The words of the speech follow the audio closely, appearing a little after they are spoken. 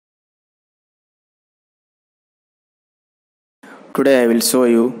Today I will show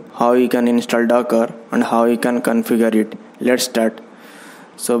you how you can install Docker and how you can configure it. Let's start.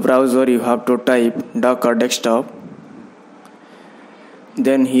 So browser you have to type Docker desktop.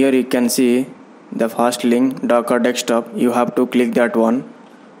 Then here you can see the first link Docker desktop. You have to click that one.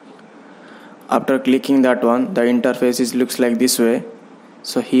 After clicking that one, the interface looks like this way.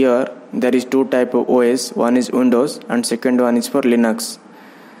 So here there is two type of OS. One is Windows and second one is for Linux.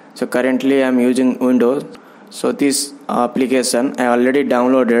 So currently I am using Windows. So this application I already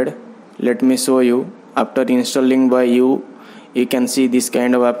downloaded. Let me show you. After installing by you can see this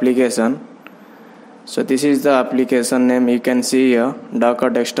kind of application. So this is the application name. You can see here Docker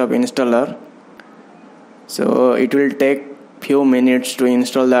desktop installer. So it will take few minutes to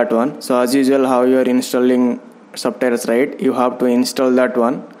install that one. So as usual, how you are installing softwares, right? You have to install that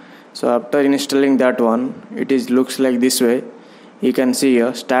one. So after installing that one, looks like this way. You can see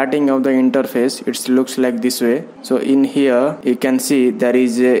here starting of the interface, it looks like this way. So in here you can see there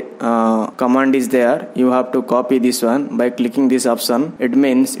is a command is there. You have to copy this one by clicking this option. It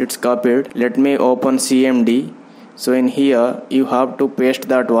means it's copied. Let me open CMD. So in here you have to paste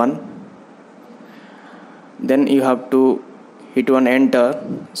that one. Then you have to hit one enter.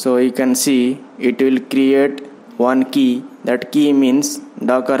 So you can see it will create one key. That key means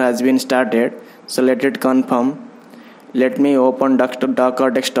Docker has been started. So let it confirm. Let me open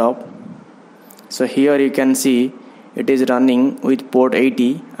Docker desktop. So here you can see it is running with port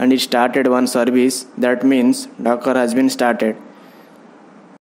 80 and it started one service. That means Docker has been started.